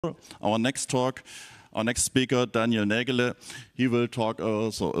Our next speaker, Daniel Nägele, he will talk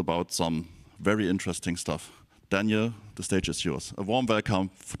also about some very interesting stuff. Daniel, the stage is yours. A warm welcome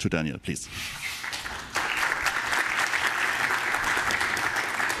to Daniel, please.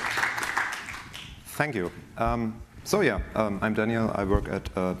 Thank you. I'm Daniel. I work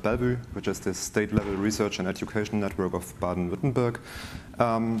at BelWü, which is the state-level research and education network of Baden-Württemberg.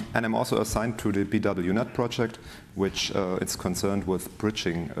 And I'm also assigned to the BWNet project, which is concerned with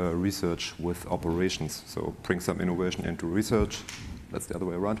bridging research with operations. So bring some innovation into research. That's the other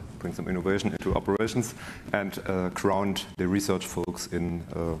way around. Bring some innovation into operations and ground the research folks in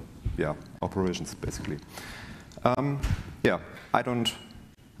operations, basically. I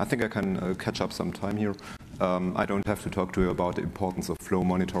think I can catch up some time here. I don't have to talk to you about the importance of flow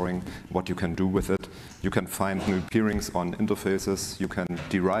monitoring, what you can do with it. You can find new peerings on interfaces. You can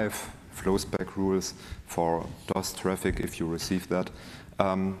derive flow spec rules for DOS traffic if you receive that.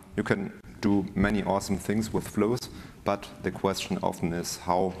 You can do many awesome things with flows, but the question often is,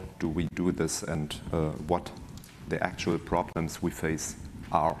 how do we do this and what the actual problems we face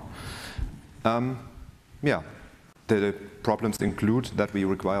are. The problems include that we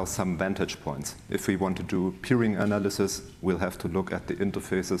require some vantage points. If we want to do peering analysis, we'll have to look at the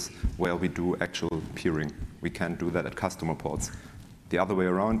interfaces where we do actual peering. We can't do that at customer ports. The other way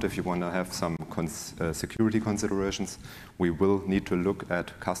around, if you want to have some security considerations, we will need to look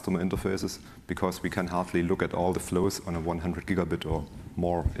at customer interfaces because we can hardly look at all the flows on a 100 gigabit or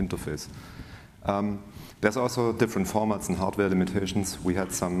more interface. There's also different formats and hardware limitations. We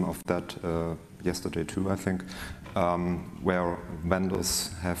had some of that yesterday too, I think, where vendors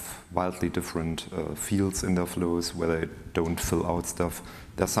have wildly different fields in their flows where they don't fill out stuff.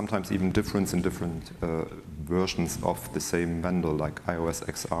 There's sometimes even difference in different versions of the same vendor, like iOS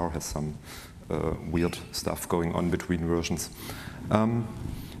XR has some weird stuff going on between versions. And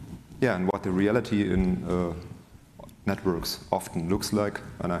what the reality in networks often looks like,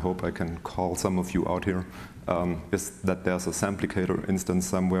 and I hope I can call some of you out here, is that there's a Samplicator instance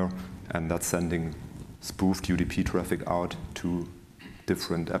somewhere, and that's sending spoofed UDP traffic out to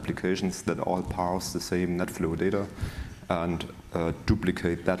different applications that all parse the same NetFlow data and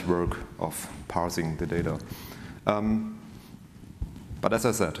duplicate that work of parsing the data. But as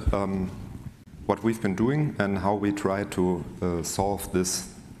I said, what we've been doing and how we try to solve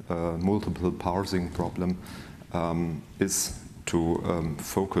this multiple parsing problem is to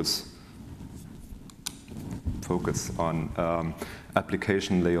focus on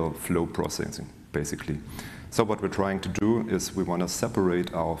application layer flow processing, basically. So what we're trying to do is we want to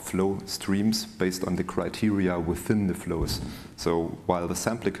separate our flow streams based on the criteria within the flows. So while the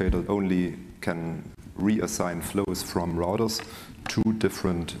Samplicator only can reassign flows from routers to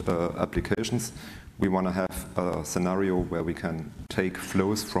different applications, we want to have a scenario where we can take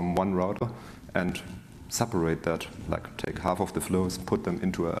flows from one router and separate that, like take half of the flows, put them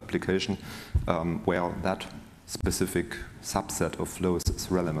into an application where that specific subset of flows is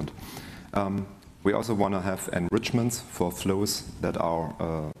relevant. We also want to have enrichments for flows that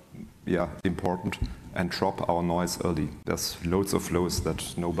are important and drop our noise early. There's loads of flows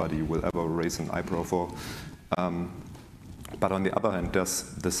that nobody will ever raise an eyebrow for. But on the other hand, there's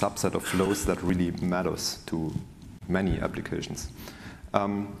the subset of flows that really matters to many applications.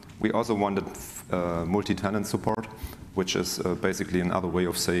 We also wanted multi-tenant support, which is basically another way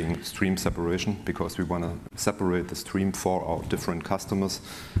of saying stream separation, because we want to separate the stream for our different customers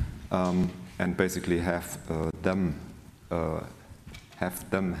and basically have them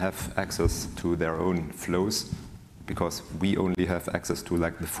have access to their own flows, because we only have access to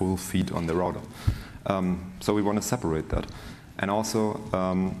like the full feed on the router. So we want to separate that. And also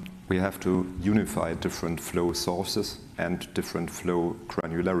we have to unify different flow sources and different flow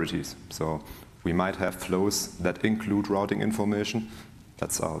granularities. So we might have flows that include routing information.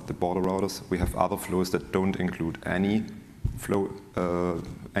 That's the border routers. We have other flows that don't include any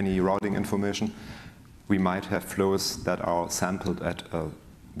routing information. We might have flows that are sampled at a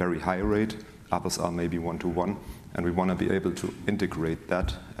very high rate. Others are maybe one-to-one. And we want to be able to integrate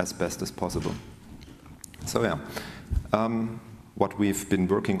that as best as possible. So what we've been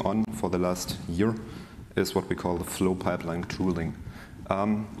working on for the last year is what we call the flow pipeline tooling.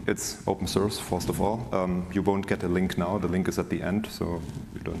 It's open source, first of all. You won't get a link now. The link is at the end, so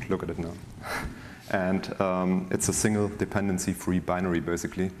you don't look at it now. And it's a single dependency-free binary,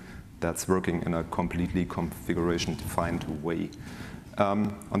 basically, that's working in a completely configuration-defined way.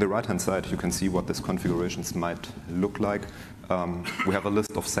 On the right-hand side, you can see what these configurations might look like. We have a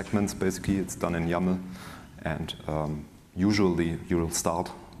list of segments, basically. It's done in YAML. And usually, you will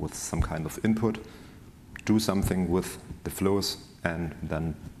start with some kind of input, do something with the flows, and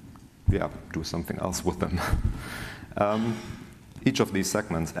then do something else with them. Each of these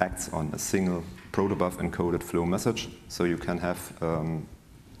segments acts on a single protobuf encoded flow message, so you can have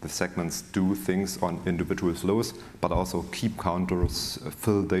the segments do things on individual flows, but also keep counters,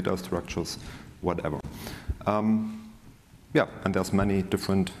 fill data structures, whatever. And there's many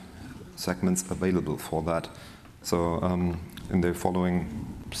different segments available for that. So in the following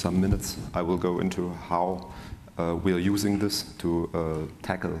some minutes, I will go into how we are using this to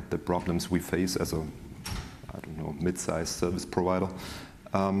tackle the problems we face as a, mid-sized service provider,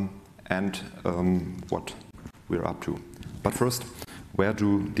 and what we're up to. But first, where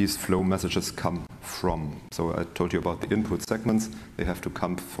do these flow messages come from? So I told you about the input segments. They have to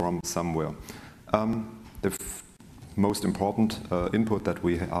come from somewhere. The most important input that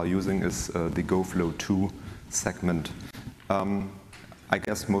we are using is the GoFlow2 segment. I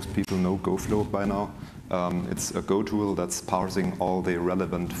guess most people know GoFlow by now. It's a Go tool that's parsing all the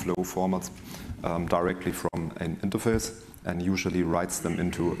relevant flow formats directly from an interface and usually writes them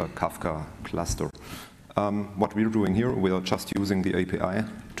into a Kafka cluster. What we're doing here, we are just using the API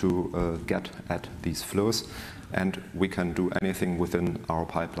to get at these flows, and we can do anything within our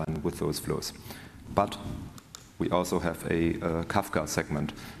pipeline with those flows. But we also have a Kafka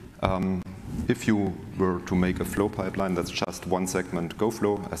segment. If you were to make a flow pipeline that's just one segment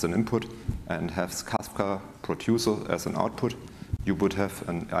GoFlow as an input and has Kafka producer as an output, you would have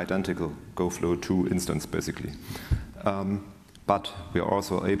an identical GoFlow2 instance, basically. But we are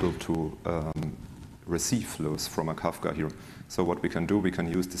also able to receive flows from a Kafka here. So what we can do, we can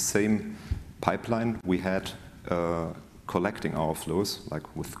use the same pipeline we had collecting our flows,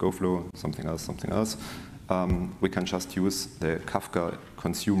 like with GoFlow, something else. We can just use the Kafka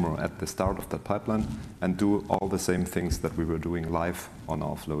consumer at the start of that pipeline and do all the same things that we were doing live on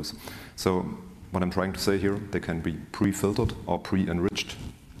our flows. So what I'm trying to say here, they can be pre-filtered or pre-enriched.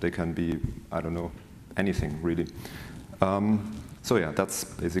 They can be, anything really. So yeah, that's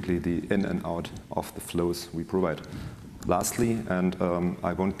basically the in and out of the flows we provide. Lastly, and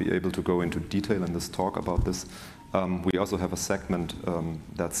I won't be able to go into detail in this talk about this, we also have a segment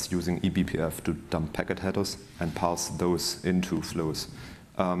that's using eBPF to dump packet headers and pass those into flows.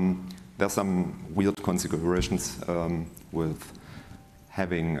 There's some weird configurations with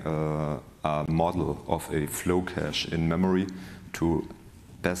having a model of a flow cache in memory to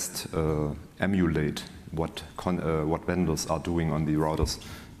best emulate what vendors are doing on the routers.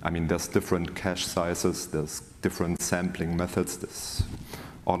 I mean, there's different cache sizes, there's different sampling methods, there's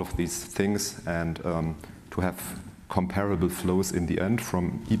all of these things, and to have comparable flows in the end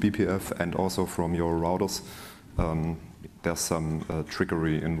from eBPF and also from your routers, there's some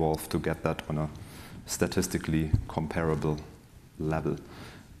trickery involved to get that on a statistically comparable level.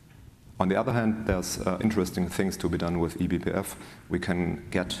 On the other hand, there's interesting things to be done with eBPF. We can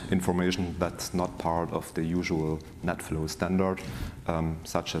get information that's not part of the usual NetFlow standard,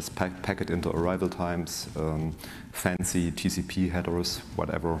 such as packet inter-arrival times, fancy TCP headers,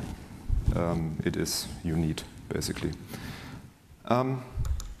 whatever it is you need, basically.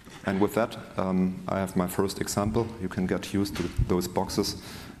 And with that, I have my first example. You can get used to those boxes.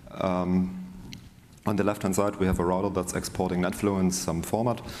 On the left-hand side, we have a router that's exporting NetFlow in some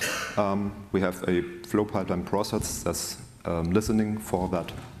format. We have a flow pipeline process that's listening for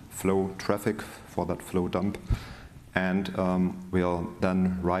that flow traffic, for that flow dump, and we are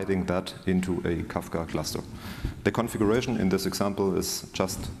then writing that into a Kafka cluster. The configuration in this example is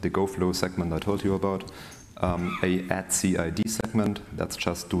just the GoFlow segment I told you about, a add CID segment that's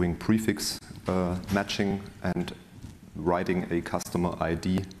just doing prefix matching and writing a customer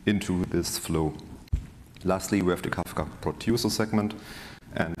ID into this flow. Lastly, we have the Kafka producer segment,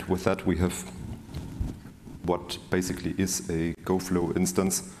 and with that we have what basically is a GoFlow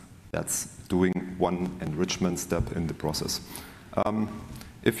instance that's doing one enrichment step in the process.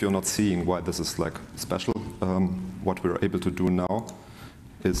 If you're not seeing why this is like special, what we're able to do now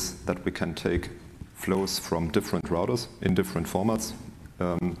is that we can take flows from different routers in different formats.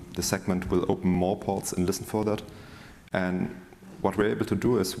 The segment will open more ports and listen for that. And what we're able to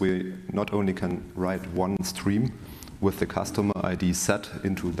do is we not only can write one stream with the customer ID set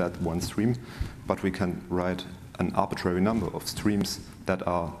into that one stream, but we can write an arbitrary number of streams that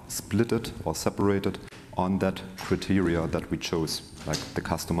are splitted or separated on that criteria that we chose, like the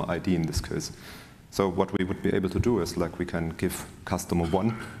customer ID in this case. So what we would be able to do is like we can give customer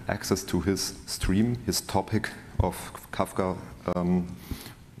 1 access to his stream, his topic of Kafka,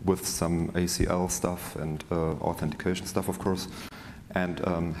 with some ACL stuff and authentication stuff, of course, and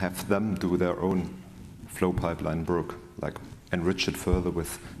have them do their own flow pipeline work, like enrich it further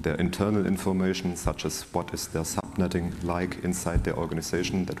with their internal information, such as what is their sub subnetting like inside their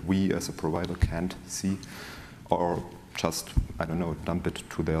organization that we as a provider can't see, or just, I don't know, dump it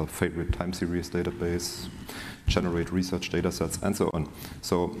to their favorite time series database, generate research data sets, and so on.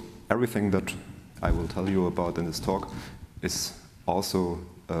 So everything that I will tell you about in this talk is also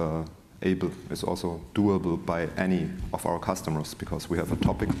doable by any of our customers, because we have a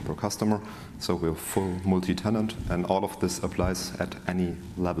topic per customer, so we're full multi-tenant, and all of this applies at any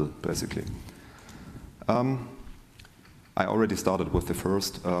level, basically. I already started with the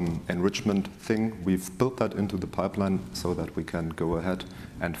first enrichment thing. We've built that into the pipeline so that we can go ahead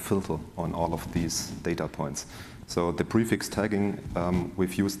and filter on all of these data points. So the prefix tagging,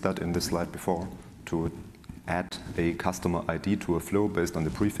 we've used that in this slide before to add a customer ID to a flow based on the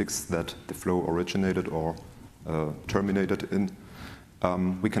prefix that the flow originated or terminated in.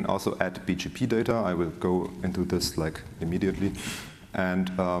 We can also add BGP data. I will go into this immediately.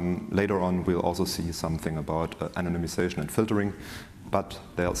 And later on, we'll also see something about anonymization and filtering. But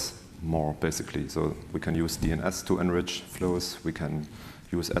there's more, basically. So we can use DNS to enrich flows. We can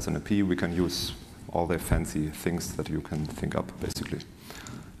use SNMP. We can use all the fancy things that you can think up, basically.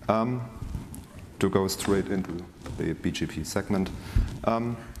 To go straight into the BGP segment.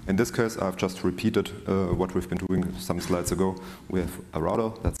 In this case, I've just repeated what we've been doing some slides ago. We have a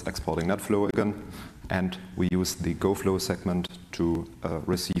router that's exporting that flow again, and we use the GoFlow segment to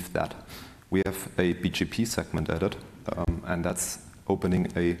receive that. We have a BGP segment added, and that's opening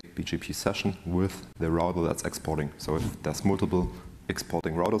a BGP session with the router that's exporting. So if there's multiple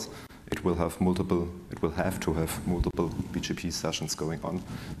exporting routers, it will have to have multiple BGP sessions going on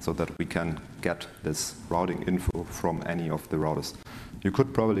so that we can get this routing info from any of the routers. You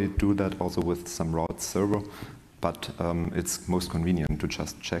could probably do that also with some route server, but it's most convenient to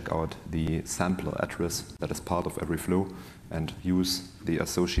just check out the sampler address that is part of every flow and use the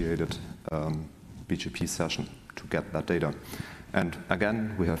associated BGP session to get that data. And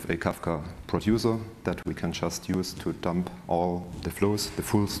again, we have a Kafka producer that we can just use to dump all the flows, the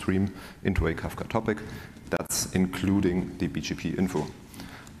full stream, into a Kafka topic. That's including the BGP info.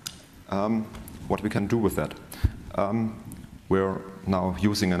 What we can do with that? We're now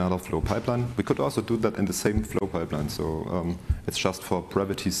using another flow pipeline. We could also do that in the same flow pipeline. So it's just for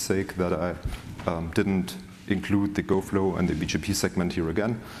brevity's sake that I didn't include the GoFlow and the BGP segment here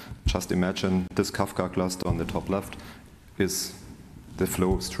again. Just imagine this Kafka cluster on the top left is the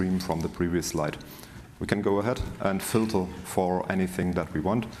flow stream from the previous slide. We can go ahead and filter for anything that we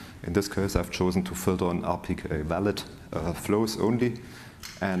want. In this case, I've chosen to filter on RPK valid flows only,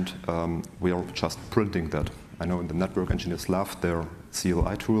 and we are just printing that. I know the network engineers love their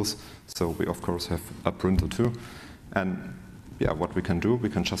CLI tools, so we of course have a printer too. And yeah, what we can do, we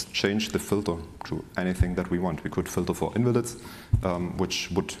can just change the filter to anything that we want. We could filter for invalids, which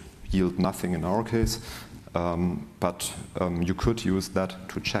would yield nothing in our case. But you could use that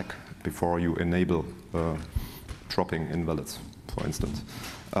to check before you enable dropping invalids, for instance.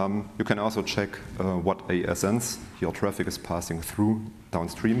 You can also check what ASNs your traffic is passing through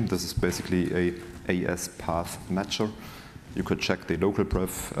downstream. This is basically a AS path matcher. You could check the local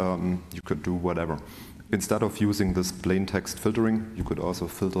pref, you could do whatever. Instead of using this plain text filtering, you could also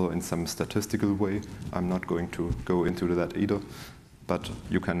filter in some statistical way. I'm not going to go into that either, but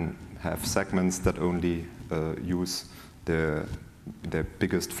you can have segments that only use the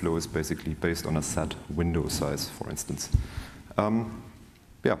biggest flows, basically based on a set window size, for instance.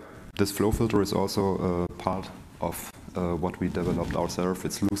 Yeah, this flow filter is also part of what we developed ourselves.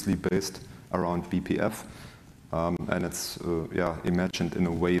 It's loosely based around BPF, and it's imagined in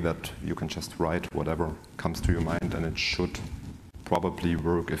a way that you can just write whatever comes to your mind, and it should probably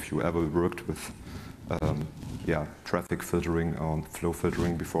work if you ever worked with traffic filtering or flow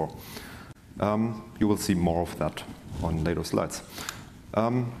filtering before. You will see more of that on later slides.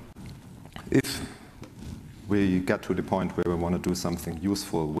 If we get to the point where we want to do something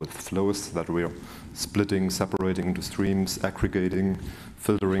useful with flows that we're splitting, separating into streams, aggregating,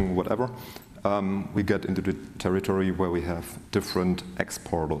 filtering, whatever, we get into the territory where we have different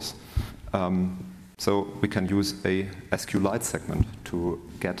exporters. So we can use a SQLite segment to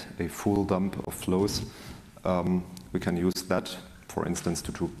get a full dump of flows. We can use that, for instance,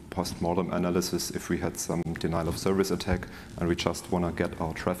 to do post-mortem analysis if we had some denial of service attack and we just want to get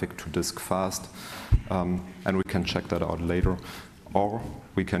our traffic to disk fast, and we can check that out later. Or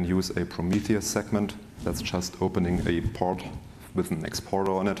we can use a Prometheus segment that's just opening a port with an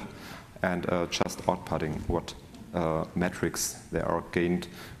exporter on it and just outputting what metrics there are gained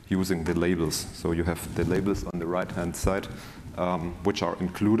using the labels. So you have the labels on the right-hand side, which are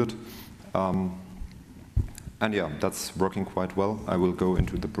included. And yeah, that's working quite well. I will go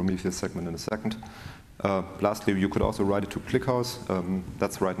into the Prometheus segment in a second. Lastly, you could also write it to ClickHouse.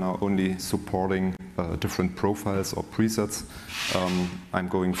 That's right now only supporting different profiles or presets. I'm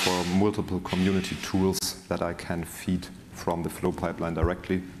going for multiple community tools that I can feed from the flow pipeline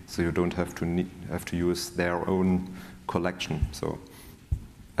directly, so you don't have to use their own collection. So,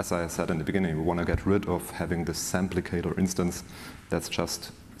 as I said in the beginning, we want to get rid of having this samplicator instance that's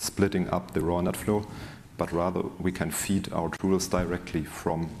just splitting up the raw net flow, but rather we can feed our tools directly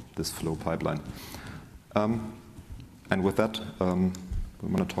from this flow pipeline. And with that, we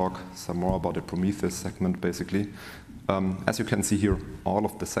want to talk some more about the Prometheus segment, basically. As you can see here, all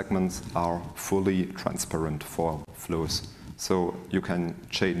of the segments are fully transparent for flows. So you can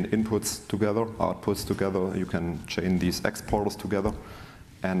chain inputs together, outputs together, you can chain these exporters together,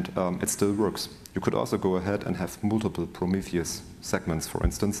 and it still works. You could also go ahead and have multiple Prometheus segments, for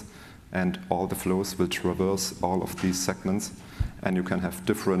instance, and all the flows will traverse all of these segments, and you can have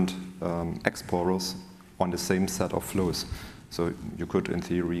different exporters on the same set of flows. So you could, in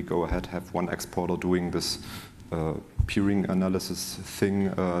theory, go ahead, have one exporter doing this peering analysis thing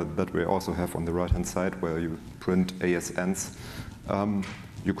that we also have on the right-hand side, where you print ASNs.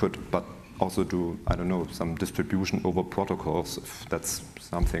 You could, but also do, I don't know, some distribution over protocols, if that's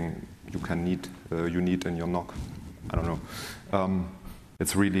something you need in your NOC. I don't know.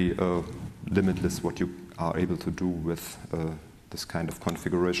 It's really limitless what you are able to do with this kind of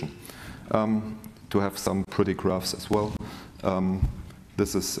configuration. To have some pretty graphs as well.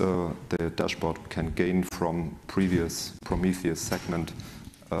 This is the dashboard we can gain from previous Prometheus segment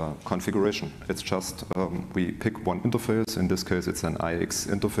configuration. It's just we pick one interface. In this case, it's an IX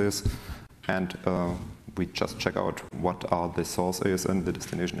interface, and we just check out what are the source ASN, the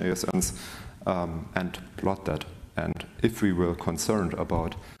destination ASNs, and plot that. And if we were concerned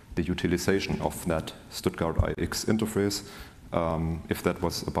about the utilization of that Stuttgart IX interface, if that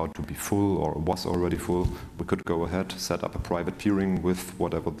was about to be full or was already full, we could go ahead, set up a private peering with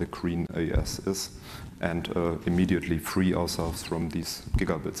whatever the green AS is, and immediately free ourselves from these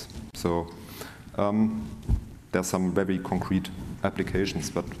gigabits. So there's some very concrete applications,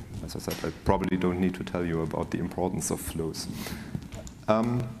 but as I said, I probably don't need to tell you about the importance of flows.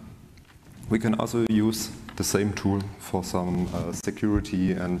 We can also use the same tool for some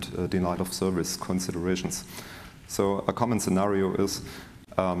security and denial of service considerations. So a common scenario is,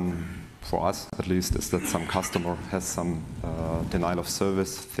 for us at least, is that some customer has some denial of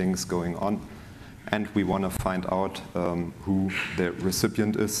service things going on, and we want to find out who the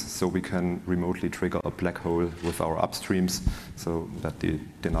recipient is, so we can remotely trigger a black hole with our upstreams so that the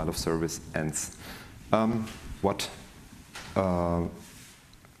denial of service ends. What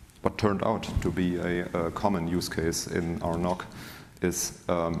turned out to be a common use case in our NOC is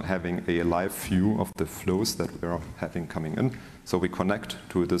having a live view of the flows that we are having coming in. So we connect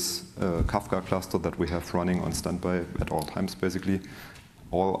to this Kafka cluster that we have running on standby at all times, basically.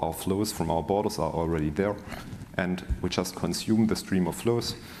 All our flows from our borders are already there, and we just consume the stream of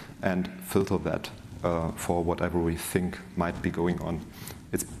flows and filter that for whatever we think might be going on.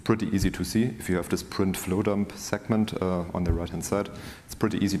 It's pretty easy to see. If you have this print flow dump segment on the right-hand side, it's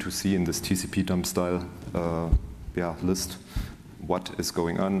pretty easy to see in this TCP dump style list what is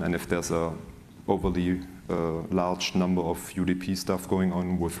going on, and if there's a overly large number of UDP stuff going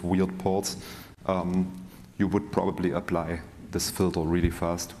on with weird ports, you would probably apply this filter really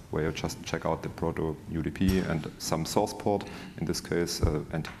fast, where you just check out the proto UDP and some source port, in this case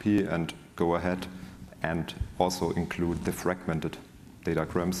NTP, and go ahead and also include the fragmented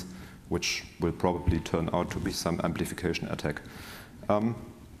datagrams, which will probably turn out to be some amplification attack.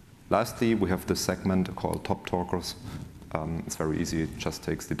 Lastly, we have this segment called top talkers. It's very easy. It just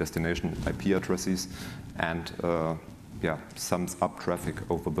takes the destination IP addresses and sums up traffic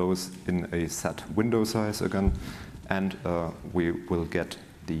over those in a set window size again, and we will get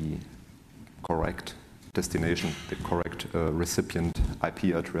the correct destination, the correct recipient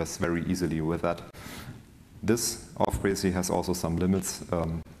IP address very easily with that. This obviously has also some limits,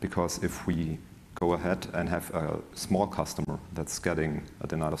 because if we go ahead and have a small customer that's getting a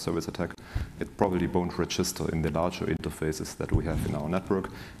denial of service attack, it probably won't register in the larger interfaces that we have in our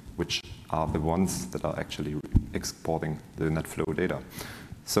network, which are the ones that are actually exporting the net flow data.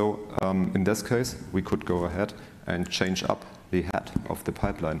 So in this case, we could go ahead and change up the head of the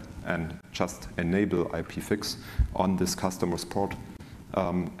pipeline and just enable IPFix on this customer's port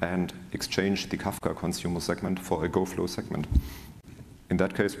and exchange the Kafka consumer segment for a GoFlow segment. In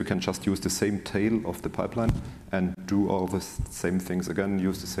that case, we can just use the same tail of the pipeline and do all the same things again,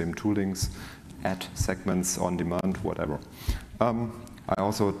 use the same toolings, add segments on demand, whatever. I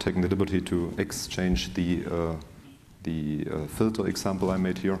also taken the liberty to exchange the filter example I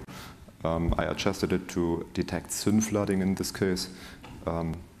made here I adjusted it to detect syn flooding in this case.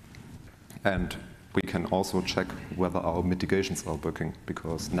 And we can also check whether our mitigations are working,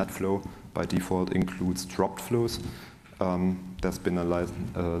 because NetFlow by default includes dropped flows. There's been a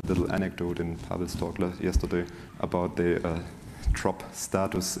little anecdote in Pavel's talk yesterday about the drop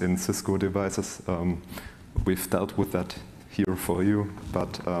status in Cisco devices. We've dealt with that here for you,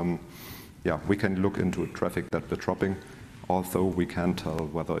 but yeah, we can look into traffic that we're dropping, although we can't tell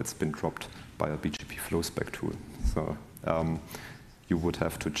whether it's been dropped by a BGP flow spec tool. So you would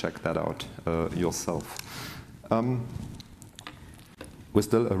have to check that out yourself. We're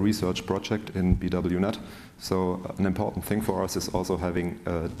still a research project in BWNet, so an important thing for us is also having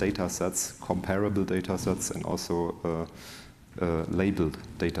data sets, comparable data sets, and also labeled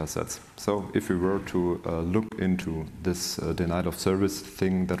data sets. So if we were to look into this denial of service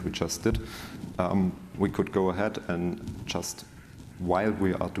thing that we just did, we could go ahead and just, while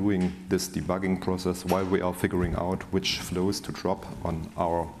we are doing this debugging process, while we are figuring out which flows to drop on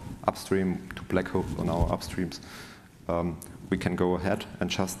our upstream, to black hole on our upstreams, we can go ahead and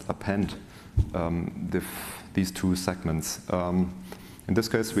just append these two segments. In this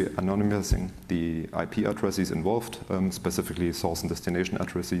case, we're anonymizing the IP addresses involved, specifically source and destination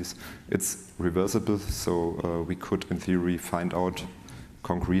addresses. It's reversible, so we could, in theory, find out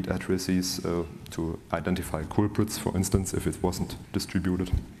concrete addresses to identify culprits, for instance, if it wasn't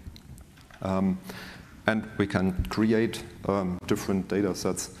distributed. And we can create different data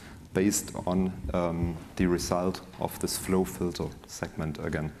sets based on the result of this flow filter segment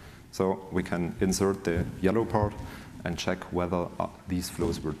again. So we can insert the yellow part and check whether these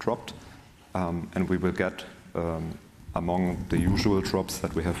flows were dropped. And we will get, among the usual drops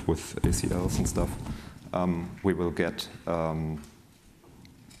that we have with ACLs and stuff, we will get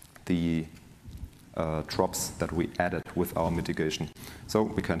the drops that we added with our mitigation. So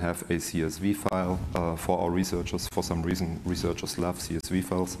we can have a CSV file for our researchers. For some reason, researchers love CSV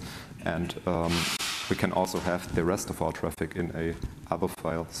files. And we can also have the rest of our traffic in a other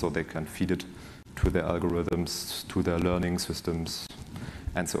file, so they can feed it to their algorithms, to their learning systems,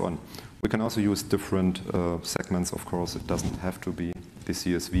 and so on. We can also use different segments, of course. It doesn't have to be the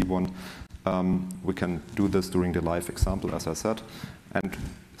CSV one. We can do this during the live example, as I said. And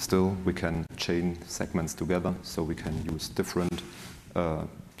still, we can chain segments together, so we can use different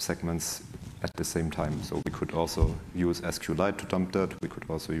segments at the same time. So we could also use SQLite to dump that. We could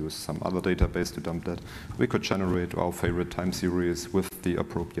also use some other database to dump that. We could generate our favorite time series with the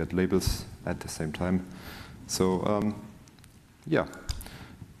appropriate labels at the same time. So yeah.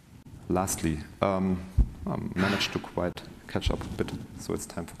 Lastly, managed to quite catch up a bit, so it's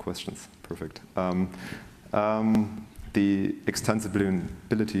time for questions. Perfect. The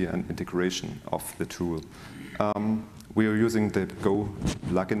extensibility and integration of the tool. We are using the Go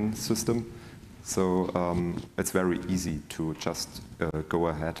plugin system, so it's very easy to just go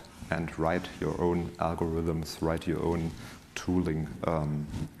ahead and write your own algorithms, write your own tooling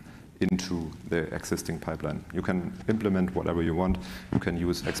into the existing pipeline. You can implement whatever you want. You can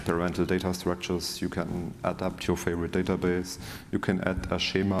use experimental data structures. You can adapt your favorite database. You can add a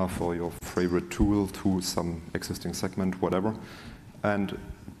schema for your favorite tool to some existing segment, whatever. And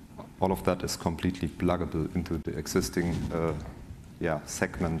all of that is completely pluggable into the existing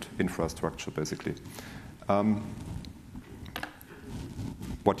segment infrastructure, basically.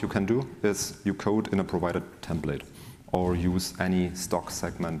 What you can do is you code in a provided template, or use any stock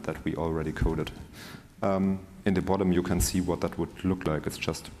segment that we already coded. In the bottom, you can see what that would look like. It's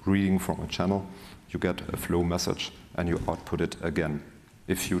just reading from a channel. You get a flow message, and you output it again,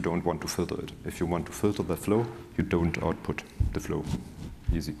 if you don't want to filter it. If you want to filter the flow, you don't output the flow.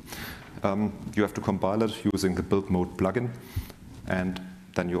 Easy. You have to compile it using the build mode plugin, and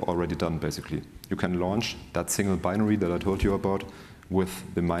then you're already done, basically. You can launch that single binary that I told you about with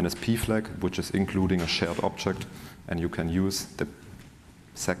the -p flag, which is including a shared object, and you can use the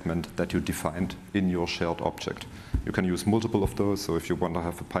segment that you defined in your shared object. You can use multiple of those, so if you want to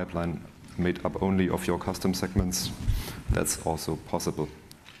have a pipeline made up only of your custom segments, that's also possible.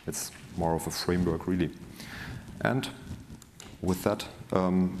 It's more of a framework, really. And with that,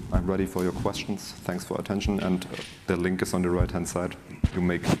 I'm ready for your questions. Thanks for attention, and the link is on the right-hand side. You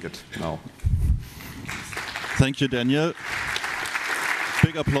may click it now. Thank you, Daniel.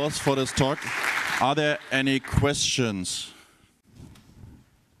 Big applause for this talk. Are there any questions?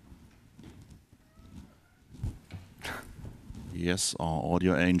 Yes, our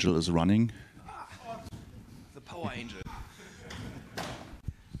audio angel is running. The power angel.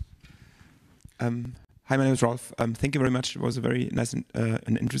 Hi, my name is Rolf. Thank you very much. It was a very nice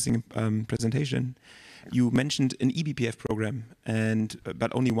and interesting presentation. You mentioned an eBPF program,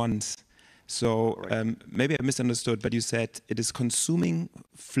 but only once. So maybe I misunderstood, but you said it is consuming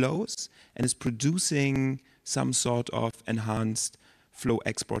flows and is producing some sort of enhanced flow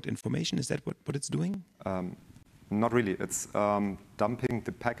export information. Is that what it's doing? Not really. It's dumping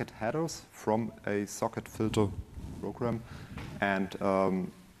the packet headers from a socket filter program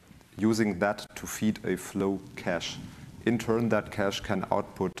and using that to feed a flow cache. In turn, that cache can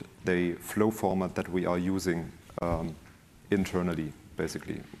output the flow format that we are using internally,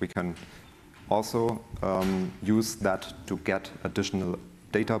 basically. We can also use that to get additional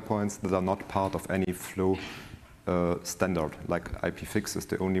data points that are not part of any flow standard, like IPFix is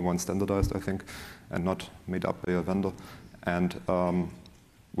the only one standardized, I think, and not made up by a vendor. And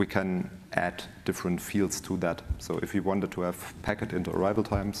we can add different fields to that. So if you wanted to have packet into arrival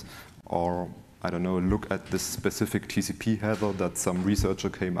times, or I don't know, look at this specific TCP header that some researcher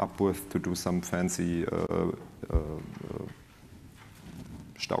came up with to do some fancy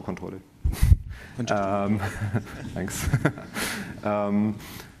Staukontrolle. Thanks.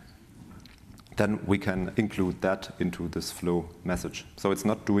 Then we can include that into this flow message. So it's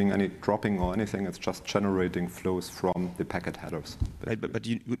not doing any dropping or anything, it's just generating flows from the packet headers. Right, but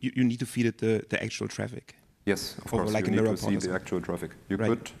you need to feed it the actual traffic. Yes, of course, like you need to see the actual traffic. You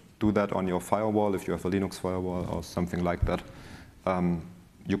could do that on your firewall if you have a Linux firewall or something like that.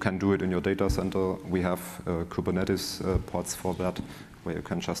 You can do it in your data center. We have Kubernetes pods for that, where you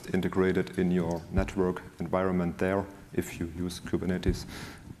can just integrate it in your network environment there if you use Kubernetes.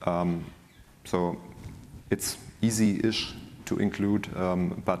 So it's easy-ish to include,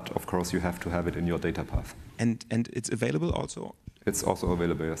 but of course you have to have it in your data path. And it's available also? It's also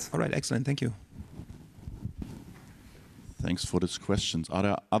available, yes. All right, excellent, thank you. Thanks for these questions. Are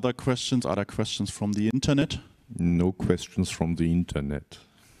there other questions? Are there questions from the internet? No questions from the internet.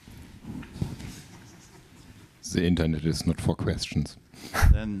 The internet is not for questions.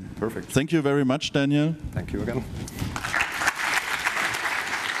 Then perfect. Thank you very much, Daniel. Thank you again.